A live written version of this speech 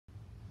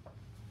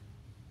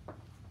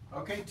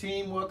Okay,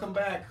 team, welcome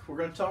back. We're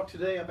going to talk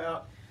today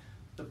about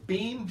the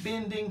beam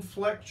bending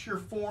flexure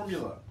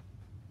formula.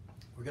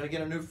 We're going to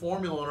get a new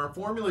formula on our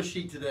formula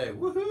sheet today.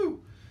 Woohoo!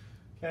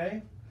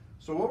 Okay,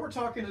 so what we're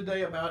talking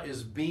today about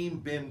is beam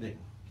bending.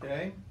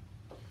 Okay,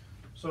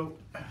 so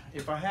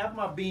if I have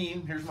my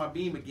beam, here's my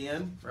beam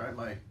again, right?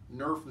 My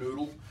Nerf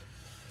noodle,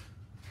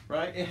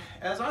 right?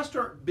 As I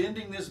start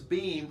bending this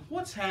beam,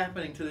 what's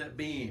happening to that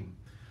beam?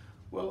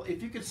 Well,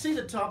 if you can see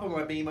the top of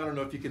my beam, I don't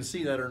know if you can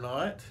see that or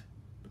not.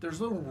 There's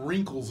little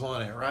wrinkles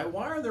on it, right?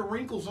 Why are there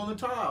wrinkles on the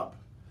top?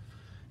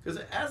 Because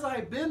as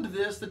I bend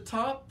this, the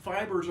top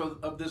fibers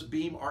of this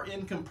beam are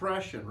in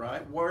compression,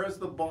 right? Whereas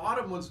the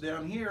bottom ones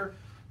down here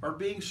are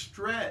being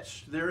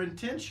stretched, they're in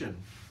tension.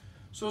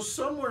 So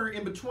somewhere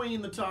in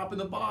between the top and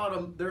the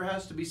bottom, there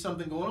has to be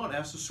something going on. It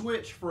has to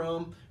switch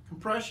from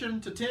compression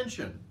to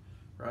tension,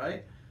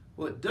 right?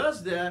 Well, it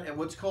does that at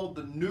what's called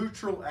the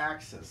neutral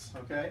axis,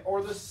 okay?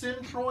 Or the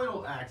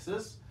centroidal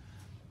axis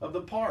of the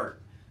part.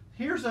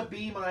 Here's a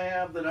beam I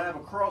have that I have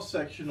a cross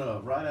section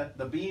of, right?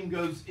 The beam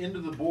goes into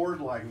the board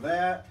like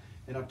that,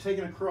 and I'm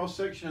taking a cross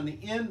section, and the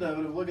end of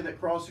it, look at that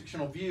cross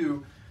sectional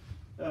view,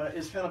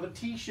 is kind of a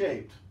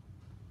T-shaped.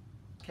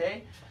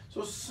 Okay?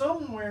 So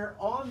somewhere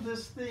on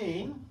this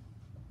thing,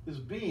 this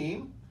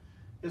beam,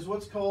 is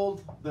what's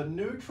called the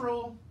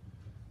neutral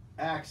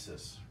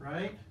axis,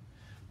 right?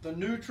 The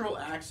neutral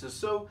axis.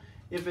 So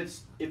if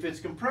it's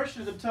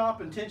compression at the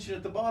top and tension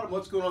at the bottom,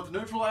 what's going on with the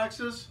neutral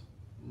axis?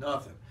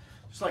 Nothing.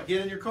 Just like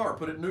get in your car,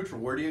 put it neutral.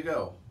 Where do you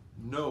go?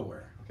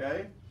 Nowhere.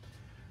 Okay.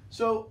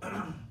 So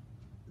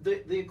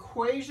the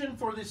equation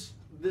for this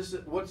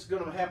what's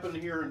going to happen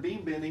here in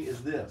beam bending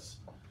is this: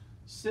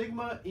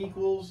 sigma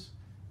equals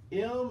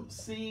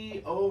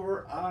mc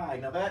over I.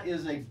 Now that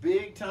is a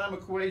big time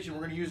equation. We're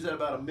going to use that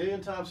about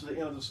 1,000,000 times to the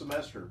end of the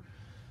semester.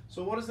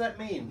 So what does that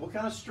mean? What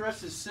kind of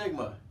stress is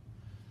sigma?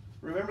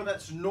 Remember,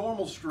 that's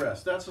normal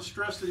stress. That's a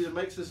stress that either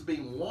makes this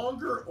beam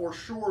longer or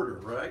shorter,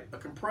 right? A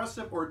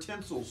compressive or a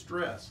tensile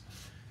stress,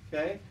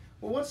 okay?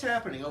 Well, what's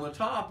happening? On the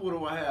top, what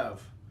do I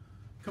have?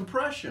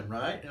 Compression,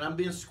 right? And I'm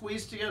being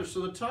squeezed together.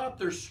 So the top,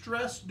 there's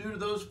stress due to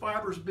those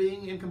fibers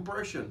being in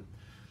compression.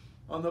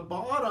 On the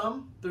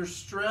bottom, there's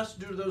stress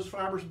due to those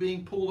fibers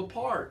being pulled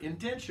apart in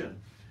tension,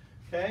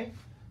 okay?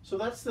 So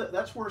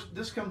that's where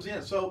this comes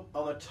in. So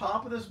on the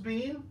top of this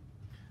beam,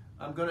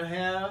 I'm going to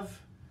have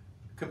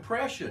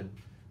compression.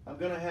 I'm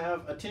going to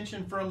have a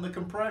tension from the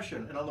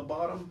compression, and on the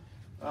bottom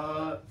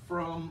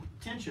from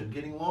tension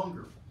getting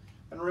longer.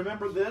 And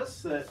remember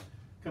this, that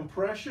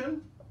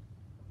compression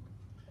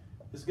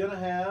is going to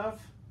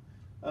have,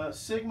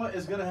 sigma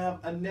is going to have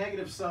a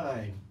negative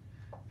sign.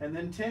 And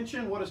then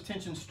tension, what does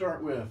tension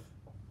start with?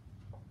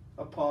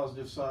 A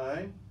positive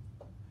sign,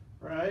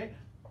 right?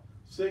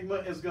 Sigma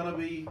is going to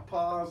be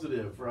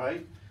positive,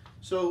 right?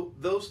 So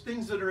those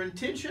things that are in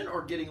tension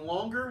are getting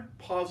longer,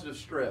 positive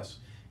stress.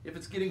 If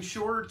it's getting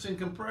shorter, it's in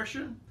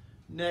compression,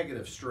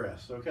 negative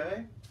stress,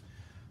 okay?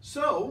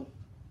 So,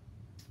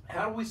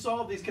 how do we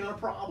solve these kind of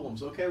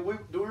problems, okay? Do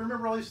we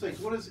remember all these things?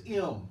 What is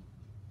M?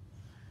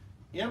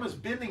 M is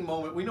bending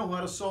moment. We know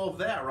how to solve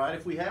that, right?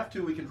 If we have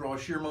to, we can draw a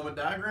shear moment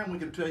diagram. We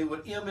can tell you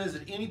what M is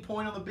at any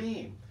point on the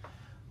beam.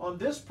 On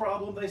this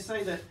problem, they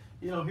say that,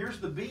 you know,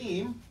 here's the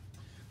beam.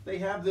 They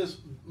have this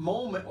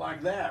moment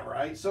like that,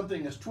 right?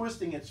 Something is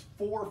twisting its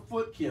 4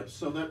 foot kips,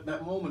 so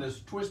that moment is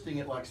twisting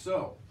it like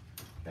so,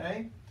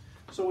 okay?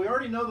 So we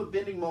already know the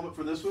bending moment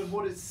for this one.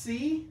 What is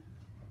C?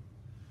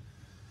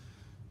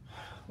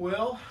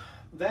 Well,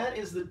 that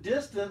is the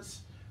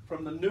distance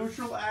from the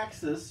neutral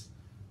axis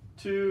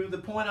to the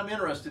point I'm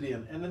interested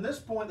in. And in this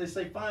point, they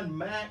say find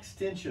max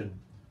tension.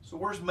 So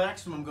where's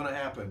maximum going to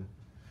happen?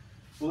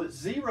 Well, it's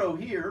 0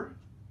 here,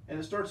 and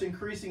it starts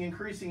increasing,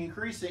 increasing,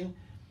 increasing.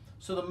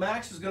 So the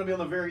max is going to be on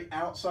the very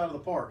outside of the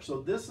part. So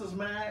this is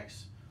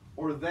max,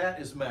 or that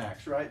is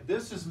max, right?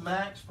 This is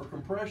max for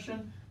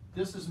compression.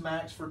 This is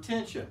max for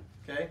tension.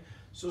 Okay,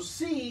 so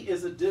C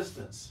is a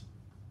distance,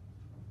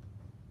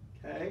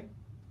 okay?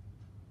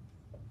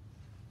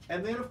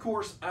 And then, of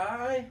course,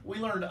 I, we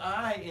learned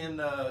I in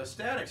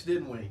statics,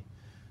 didn't we?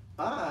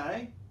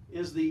 I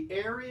is the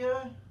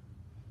area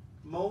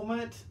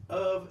moment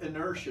of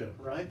inertia,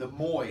 right? The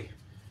MOI,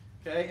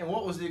 okay? And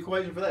what was the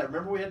equation for that?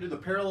 Remember we had to do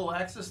the parallel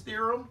axis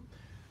theorem?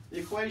 The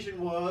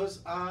equation was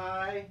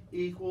I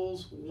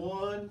equals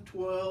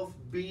 1/12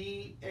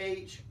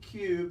 BH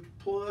cubed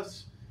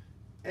plus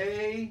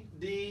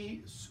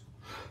AD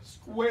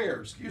squared,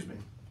 excuse me.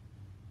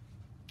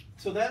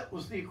 So that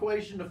was the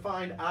equation to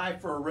find I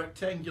for a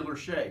rectangular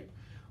shape.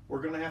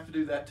 We're going to have to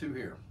do that too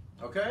here,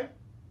 okay?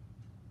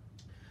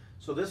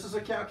 So this is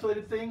a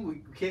calculated thing.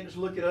 We can't just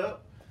look it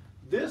up.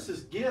 This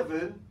is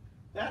given.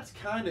 That's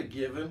kind of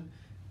given,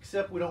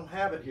 except we don't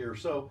have it here.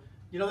 So,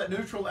 you know that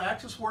neutral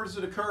axis, where does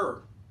it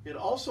occur? It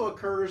also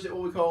occurs at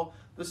what we call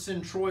the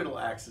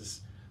centroidal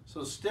axis.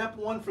 So step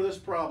 1 for this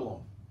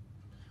problem.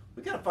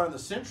 We got to find the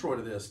centroid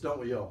of this, don't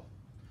we, y'all?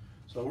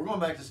 So we're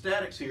going back to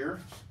statics here,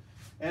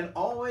 and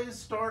always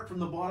start from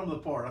the bottom of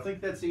the part. I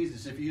think that's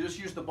easiest. If you just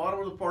use the bottom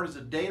of the part as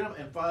a datum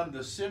and find the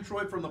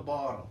centroid from the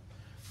bottom.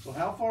 So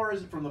how far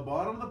is it from the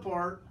bottom of the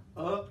part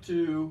up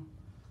to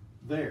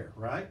there,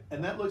 right?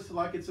 And that looks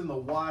like it's in the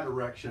y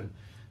direction.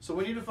 So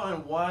we need to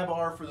find y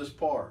bar for this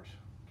part,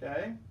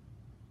 okay?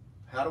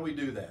 How do we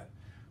do that?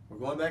 We're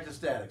going back to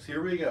statics.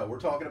 Here we go. We're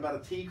talking about a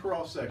T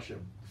cross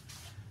section.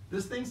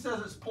 This thing says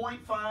it's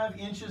 0.5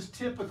 inches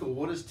typical.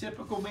 What does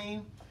typical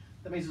mean?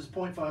 That means it's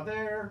 0.5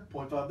 there,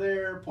 0.5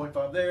 there,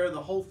 0.5 there.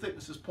 The whole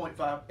thickness is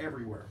 0.5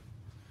 everywhere.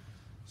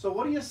 So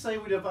what do you say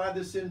we divide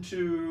this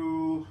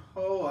into,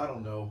 oh, I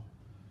don't know,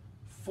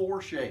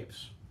 4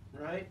 shapes,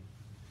 right?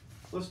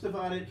 Let's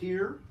divide it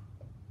here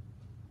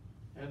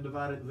and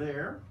divide it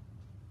there,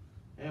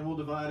 and we'll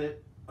divide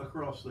it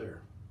across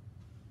there,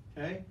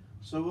 okay?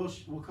 So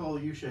we'll call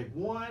U shape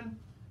 1,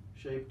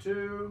 shape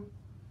 2,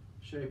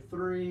 shape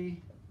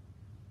 3,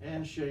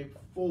 and shape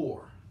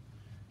 4.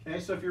 Okay,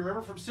 so if you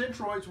remember from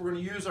centroids, we're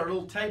going to use our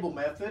little table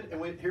method,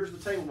 and here's the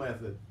table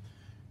method.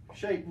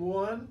 Shape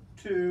 1,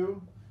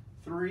 2,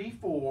 3,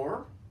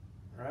 4,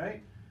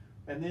 right?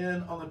 And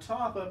then on the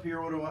top up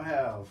here, what do I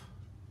have?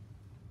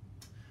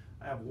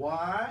 I have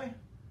Y,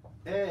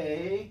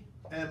 A,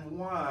 and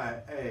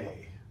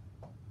YA.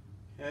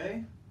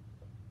 Okay?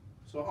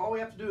 So all we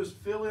have to do is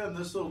fill in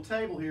this little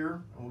table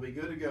here, and we'll be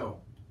good to go.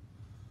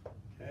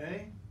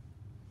 Okay?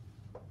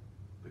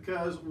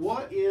 Because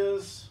what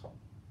is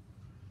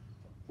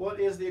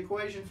the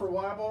equation for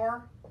y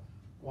bar?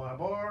 Y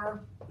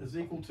bar is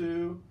equal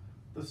to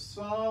the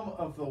sum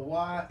of the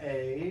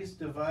YAs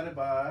divided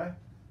by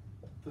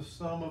the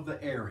sum of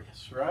the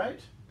areas, right?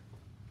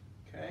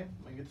 Okay,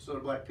 let me get this other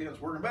black pen,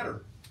 it's working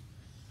better.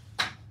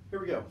 Here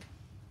we go.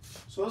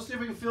 So let's see if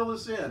we can fill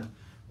this in.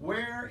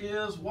 Where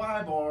is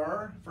y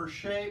bar for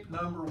shape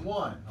number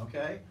 1,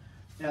 okay?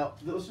 Now,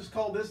 let's just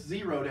call this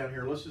 0 down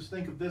here. Let's just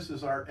think of this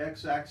as our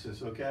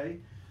x-axis, okay?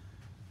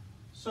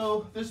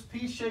 So this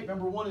piece shape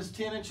number 1 is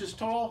 10 inches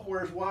tall.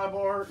 Where's y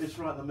bar? It's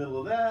right in the middle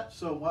of that.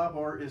 So y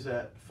bar is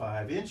at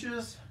 5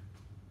 inches.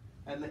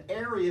 And the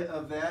area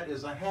of that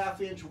is a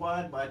 1/2 inch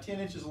wide by 10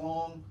 inches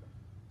long.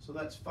 So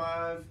that's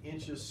 5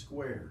 inches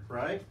squared,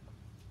 right?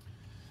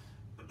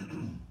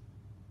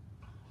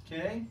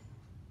 Okay.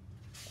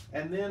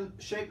 And then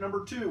shape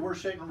number 2. Where's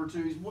shape number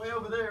 2? He's way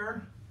over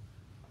there.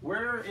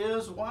 Where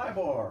is y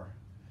bar?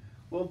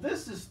 Well,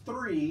 this is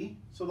 3,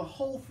 so the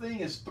whole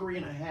thing is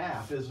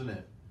 3.5, isn't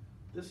it?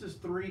 This is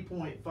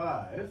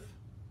 3.5.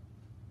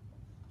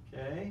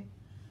 Okay.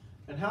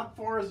 And how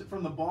far is it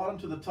from the bottom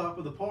to the top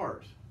of the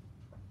part?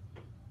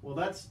 Well,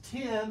 that's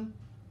 10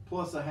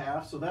 plus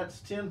 1/2, so that's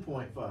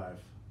 10.5,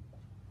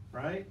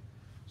 right?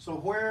 So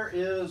where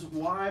is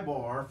y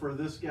bar for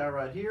this guy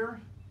right here?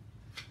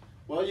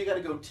 Well, you got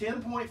to go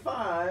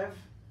 10.5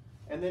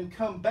 and then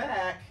come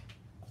back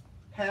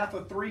 1/2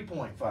 of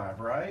 3.5,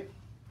 right?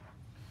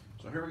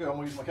 So here we go. I'm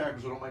going to use my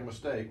calculator so I don't make a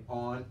mistake.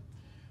 On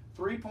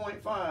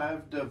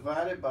 3.5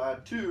 divided by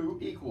 2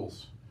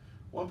 equals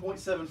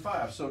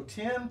 1.75. So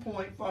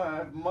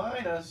 10.5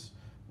 minus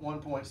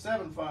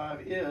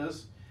 1.75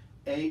 is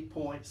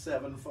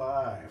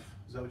 8.75.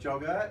 Is that what y'all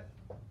got?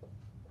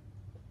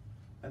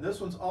 And this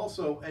one's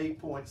also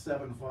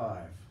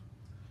 8.75.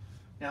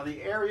 Now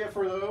the area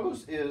for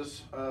those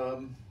is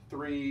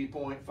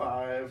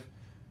 3.5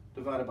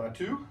 divided by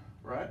 2,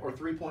 right? Or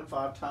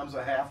 3.5 times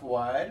 1/2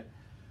 wide.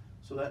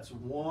 So that's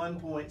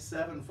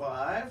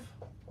 1.75.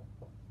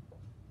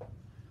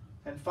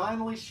 And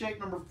finally, shape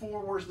number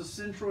 4, where's the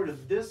centroid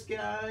of this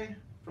guy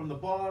from the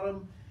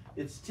bottom?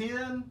 It's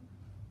 10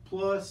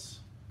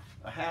 plus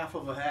 1/2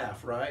 of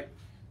 1/2, right?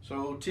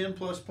 So 10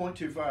 plus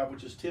 0.25,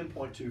 which is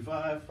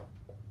 10.25.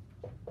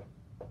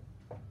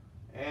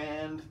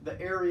 And the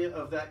area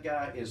of that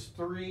guy is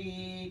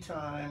 3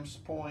 times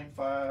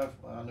 0.5.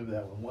 Well, I knew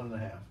that one,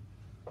 1.5.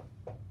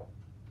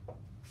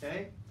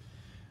 Okay?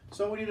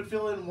 So we need to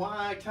fill in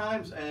y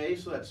times a,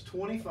 so that's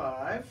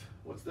 25.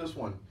 What's this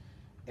one?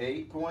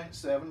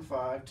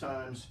 8.75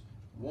 times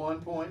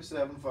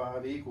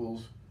 1.75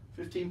 equals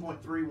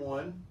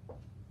 15.31.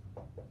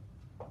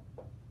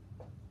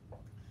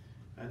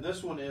 And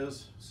this one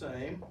is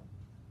same.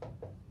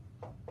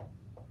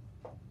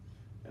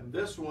 And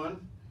this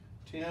one,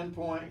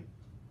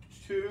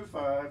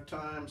 10.25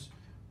 times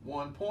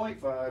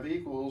 1.5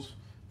 equals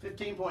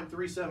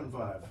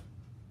 15.375.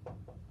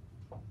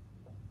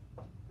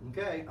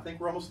 Okay, I think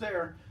we're almost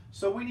there.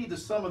 So we need the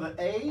sum of the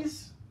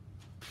A's.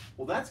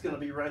 Well, that's going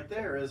to be right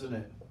there, isn't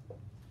it?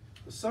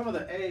 The sum of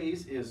the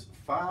A's is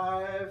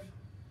 5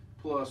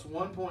 plus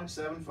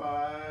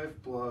 1.75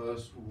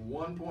 plus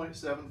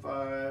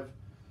 1.75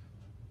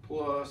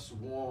 plus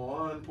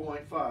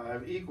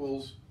 1.5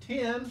 equals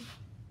 10.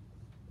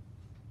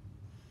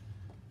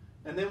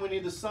 And then we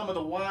need the sum of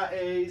the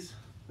YA's.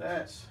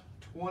 That's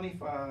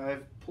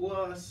 25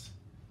 plus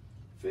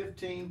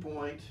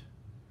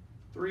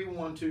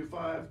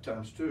 15.3125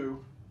 times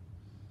 2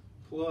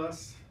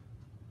 plus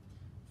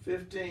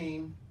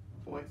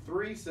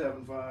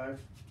 15.375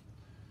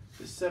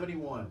 is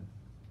 71.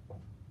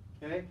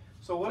 Okay,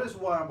 so what is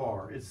y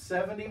bar? It's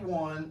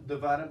 71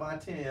 divided by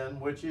 10,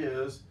 which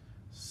is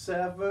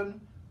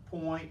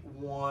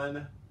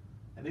 7.1,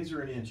 and these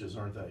are in inches,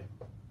 aren't they?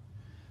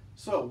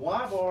 So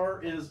y bar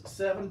is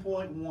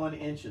 7.1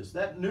 inches.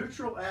 That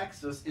neutral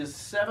axis is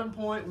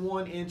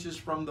 7.1 inches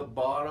from the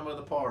bottom of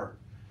the part,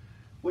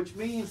 which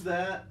means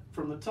that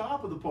from the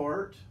top of the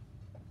part,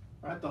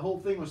 right, the whole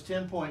thing was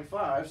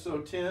 10.5, so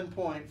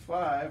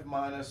 10.5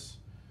 minus,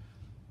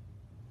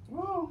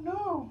 oh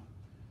no,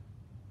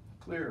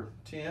 clear,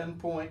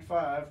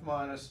 10.5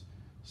 minus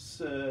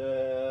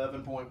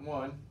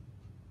 7.1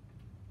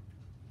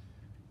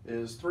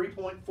 is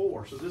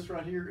 3.4. So this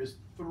right here is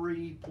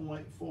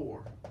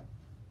 3.4.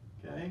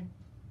 Okay?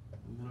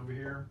 And then over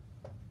here,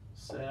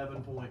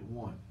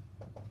 7.1.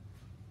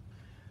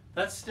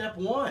 That's step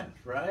one,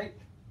 right?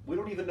 We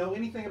don't even know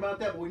anything about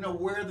that, but we know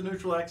where the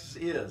neutral axis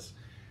is.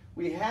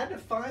 We had to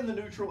find the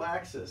neutral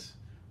axis.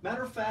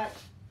 Matter of fact,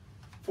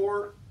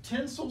 for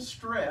tensile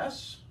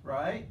stress,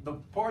 right, the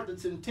part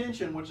that's in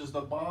tension, which is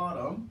the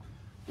bottom,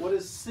 what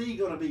is C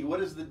going to be?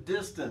 What is the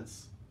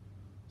distance?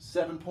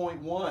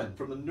 7.1.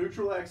 From the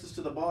neutral axis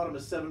to the bottom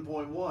is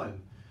 7.1.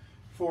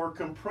 For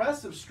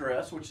compressive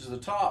stress, which is the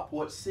top,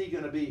 what's C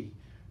going to be?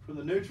 From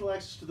the neutral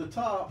axis to the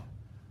top,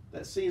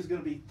 that C is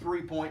going to be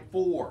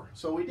 3.4.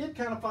 So we did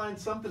kind of find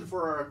something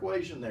for our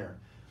equation there.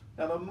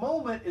 Now the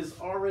moment is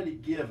already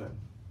given.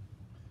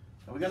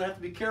 And we're going to have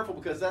to be careful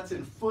because that's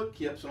in foot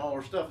kips and all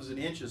our stuff is in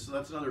inches, so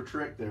that's another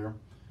trick there.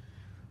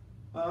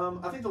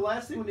 I think the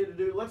last thing we need to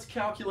do, let's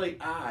calculate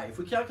I. If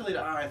we calculate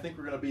I think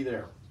we're going to be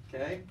there.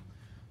 Okay?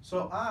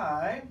 So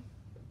I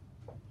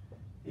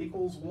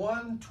equals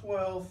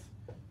 1/12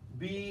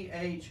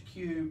 BH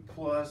cubed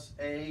plus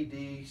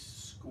AD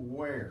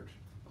squared.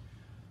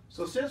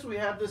 So since we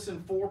have this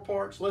in 4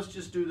 parts, let's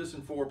just do this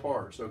in 4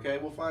 parts, okay?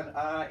 We'll find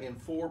I in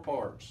 4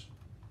 parts.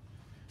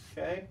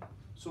 Okay?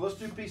 So let's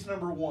do piece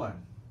number 1.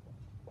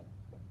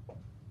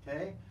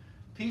 Okay?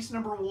 Piece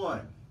number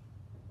 1.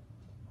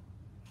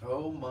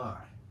 Oh my.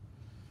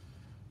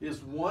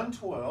 Is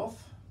 1/12.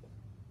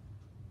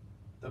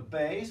 The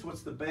base,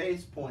 what's the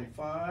base?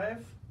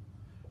 0.5.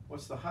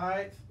 What's the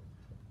height?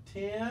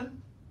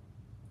 10.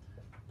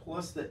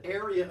 Plus the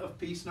area of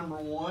piece number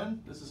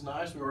 1. This is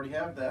nice, we already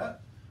have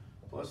that.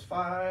 Plus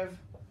 5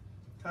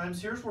 times,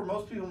 here's where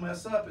most people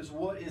mess up, is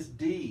what is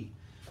D?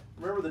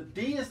 Remember, the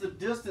D is the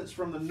distance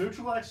from the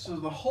neutral axis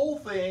of the whole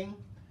thing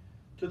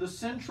to the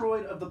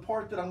centroid of the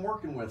part that I'm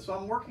working with. So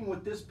I'm working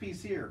with this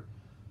piece here.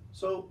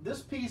 So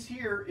this piece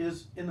here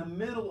is in the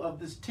middle of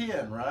this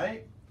 10,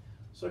 right?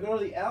 So I go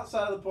to the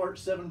outside of the part,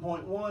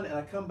 7.1, and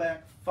I come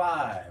back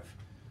 5.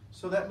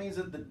 So that means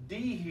that the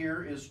D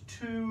here is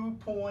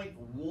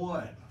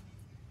 2.1.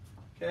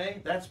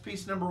 Okay, that's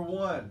piece number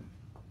 1.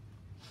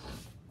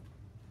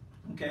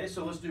 Okay,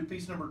 so let's do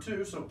piece number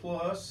 2. So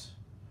plus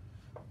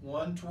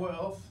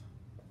 1/12.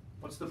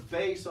 What's the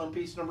base on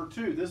piece number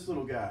 2? This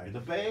little guy. The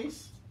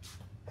base,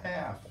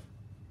 half.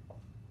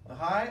 The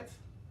height,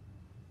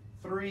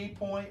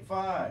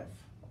 3.5.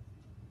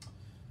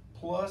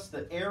 Plus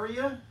the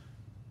area.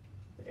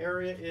 The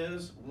area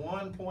is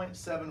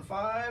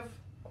 1.75.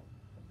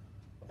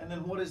 And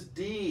then what is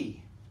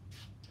D?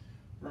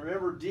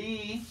 Remember,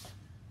 D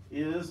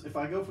is, if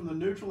I go from the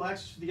neutral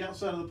axis to the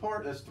outside of the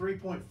part, that's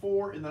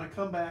 3.4, and then I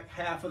come back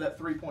half of that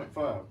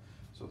 3.5.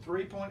 So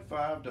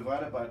 3.5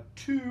 divided by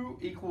 2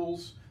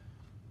 equals,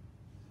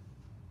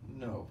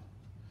 no,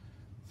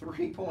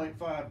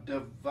 3.5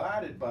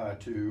 divided by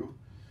 2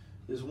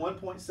 is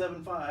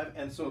 1.75,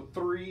 and so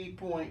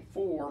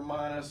 3.4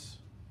 minus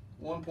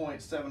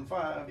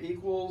 1.75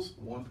 equals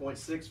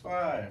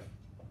 1.65.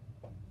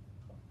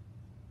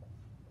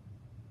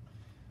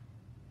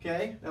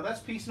 Okay, now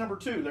that's piece number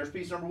 2. There's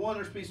piece number 1,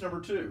 there's piece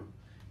number 2.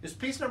 Is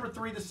piece number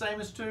 3 the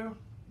same as 2?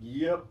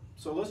 Yep.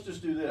 So let's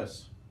just do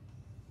this.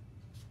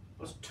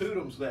 Let's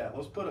tootums that.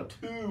 Let's put a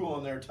 2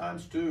 on there,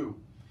 times 2.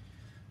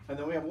 And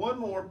then we have one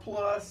more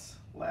plus,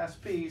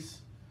 last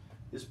piece,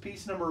 is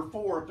piece number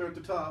 4 up there at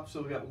the top.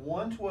 So we got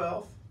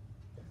 1/12.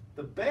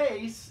 The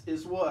base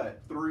is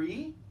what?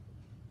 3.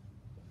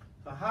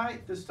 The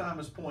height this time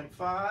is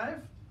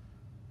 0.5.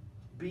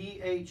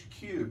 BH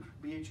cubed,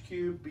 BH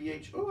cubed,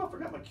 BH, oh, I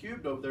forgot my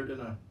cubed over there,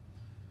 didn't I?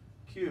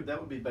 Cubed, that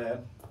would be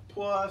bad.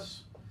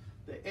 Plus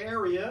the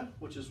area,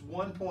 which is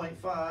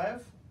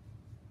 1.5,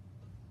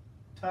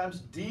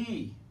 times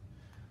D.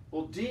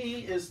 Well,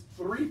 D is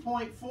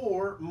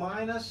 3.4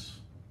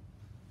 minus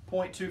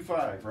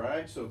 0.25,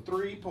 right? So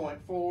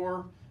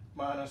 3.4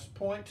 minus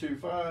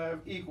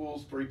 0.25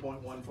 equals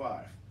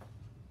 3.15.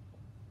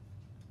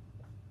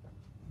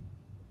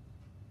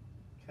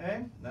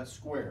 Okay, that's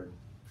squared.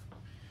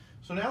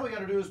 So now what we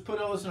got to do is put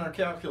all this in our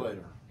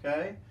calculator,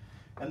 okay?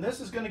 And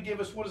this is going to give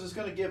us, what is this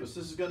going to give us?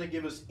 This is going to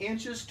give us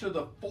inches to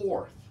the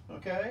 4th,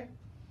 okay?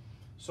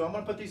 So I'm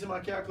going to put these in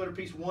my calculator,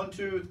 piece 1,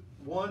 2,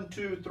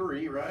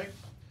 3, right?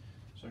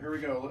 So here we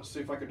go. Let's see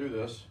if I can do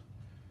this.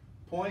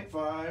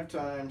 0.5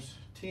 times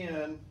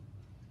 10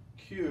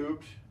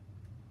 cubed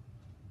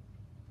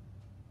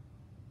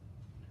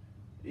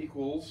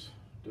equals,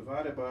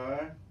 divided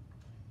by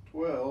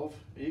 12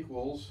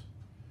 equals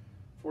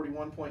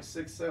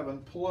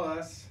 41.67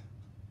 plus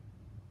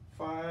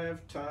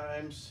 5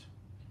 times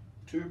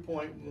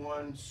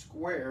 2.1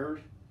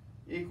 squared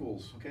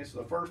equals, okay, so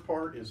the first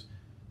part is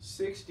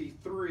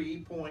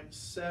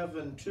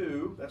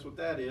 63.72. That's what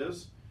that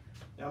is.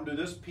 Now I'm going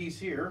to do this piece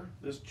here,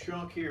 this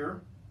chunk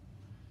here.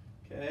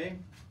 Okay.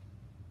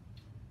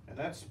 And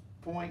that's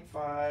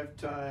 0.5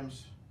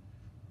 times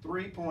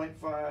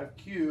 3.5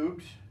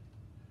 cubed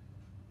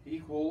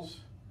equals,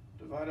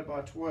 divided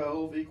by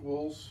 12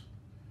 equals,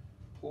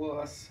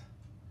 plus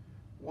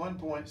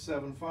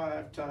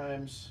 1.75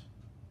 times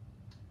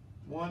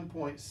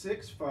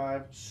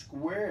 1.65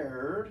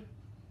 squared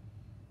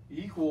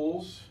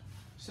equals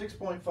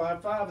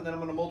 6.55, and then I'm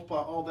going to multiply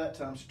all that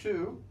times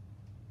 2.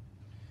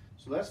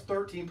 So that's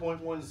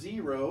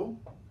 13.10.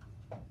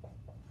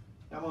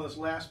 Now I'm on this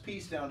last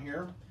piece down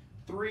here.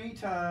 3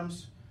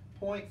 times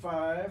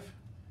 0.5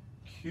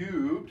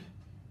 cubed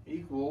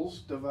equals,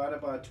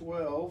 divided by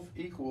 12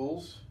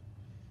 equals,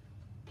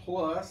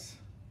 plus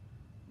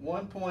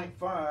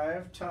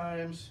 1.5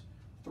 times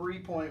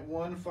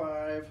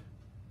 3.15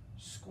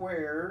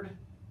 squared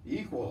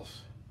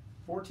equals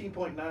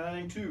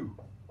 14.92.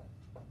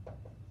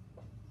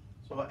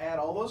 So I'll add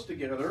all those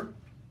together.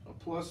 So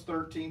plus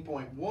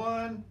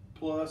 13.1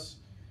 plus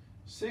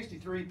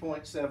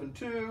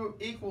 63.72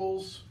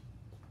 equals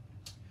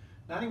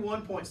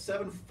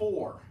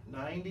 91.74.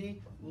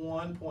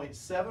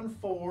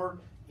 91.74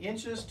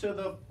 inches to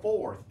the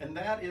fourth. And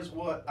that is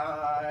what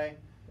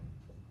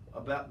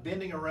about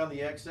bending around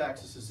the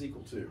x-axis is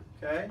equal to,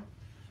 okay?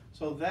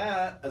 So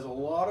that is a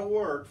lot of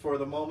work for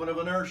the moment of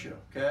inertia,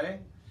 okay?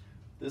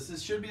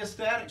 Should be a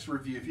statics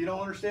review. If you don't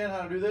understand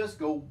how to do this,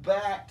 go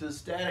back to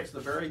statics,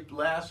 the very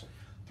last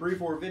 3 or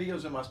 4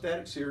 videos in my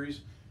statics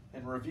series,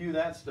 and review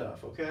that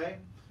stuff, okay?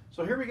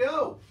 So here we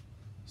go.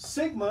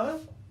 Sigma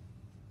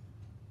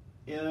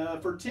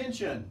for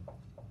tension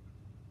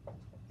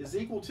is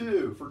equal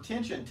to, for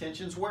tension,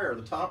 tension's where?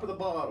 The top or the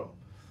bottom?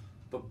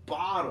 The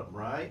bottom,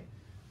 right?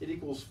 It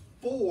equals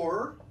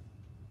 4,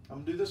 I'm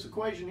going to do this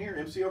equation here,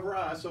 MC over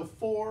I, so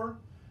 4,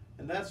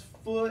 and that's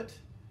foot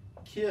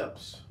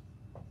kips.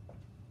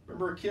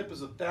 Remember, a kip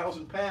is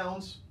 1,000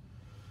 pounds,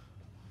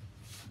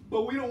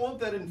 but we don't want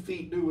that in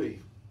feet, do we?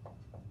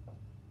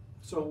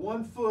 So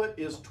 1 foot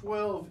is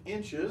 12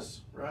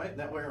 inches, right?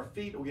 That way our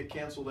feet will get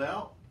canceled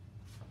out.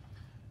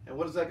 And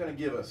what is that going to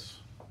give us?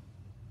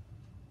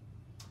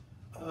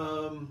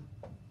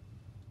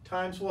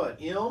 Times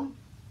what? M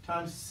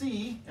times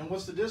C, and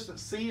what's the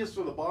distance? C is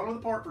to the bottom of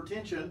the part for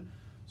tension,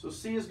 so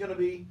C is going to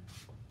be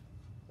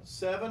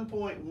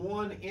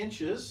 7.1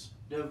 inches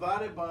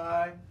divided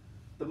by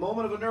the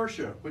moment of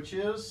inertia, which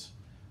is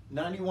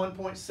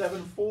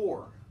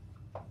 91.74.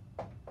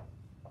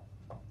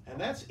 And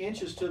that's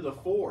inches to the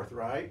fourth,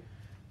 right?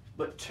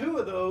 But 2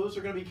 of those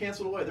are going to be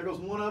canceled away. There goes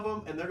one of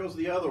them, and there goes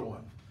the other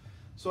one.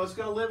 So it's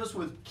going to leave us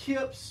with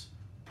kips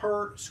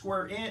per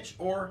square inch,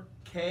 or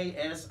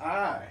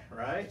KSI,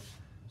 right?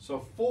 So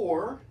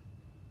 4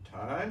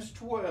 times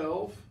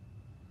 12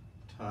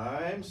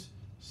 times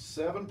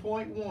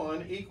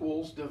 7.1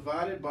 equals,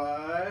 divided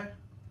by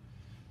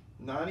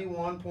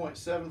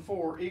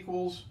 91.74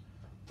 equals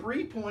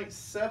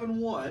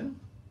 3.71.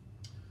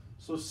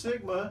 So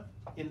sigma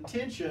in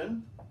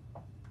tension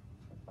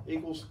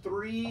equals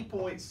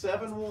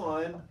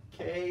 3.71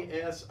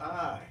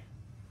 KSI.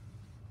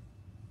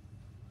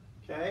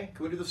 Okay,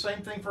 can we do the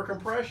same thing for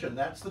compression?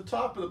 That's the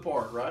top of the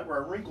part, right, where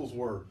our wrinkles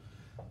were.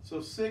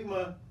 So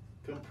sigma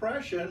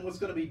compression, what's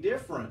going to be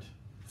different?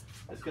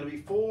 It's going to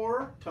be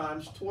 4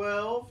 times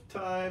 12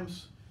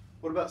 times,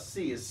 what about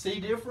C? Is C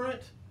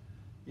different?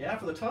 Yeah,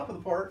 for the top of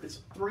the part, it's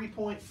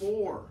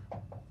 3.4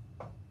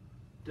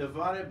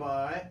 divided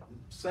by,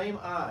 same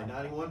I,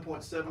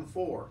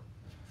 91.74.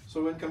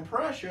 So in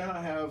compression,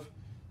 I have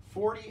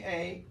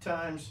 48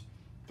 times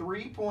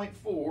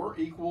 3.4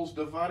 equals,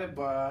 divided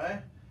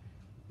by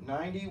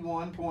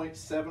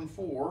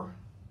 91.74,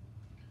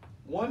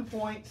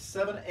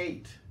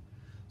 1.78.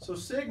 So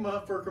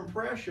sigma for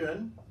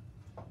compression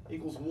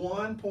equals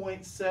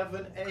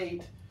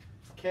 1.78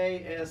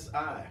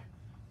 KSI.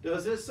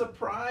 Does it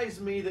surprise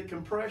me that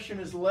compression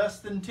is less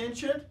than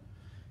tension?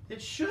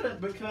 It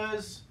shouldn't,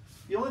 because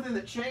the only thing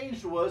that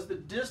changed was the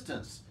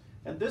distance.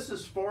 And this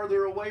is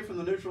farther away from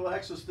the neutral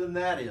axis than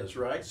that is,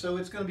 right? So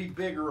it's going to be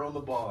bigger on the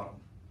bottom.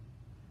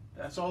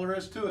 That's all there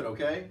is to it,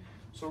 okay?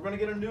 So we're going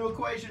to get a new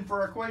equation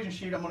for our equation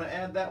sheet. I'm going to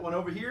add that one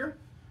over here.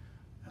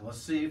 And let's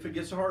see if it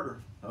gets harder.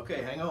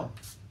 Okay, hang on.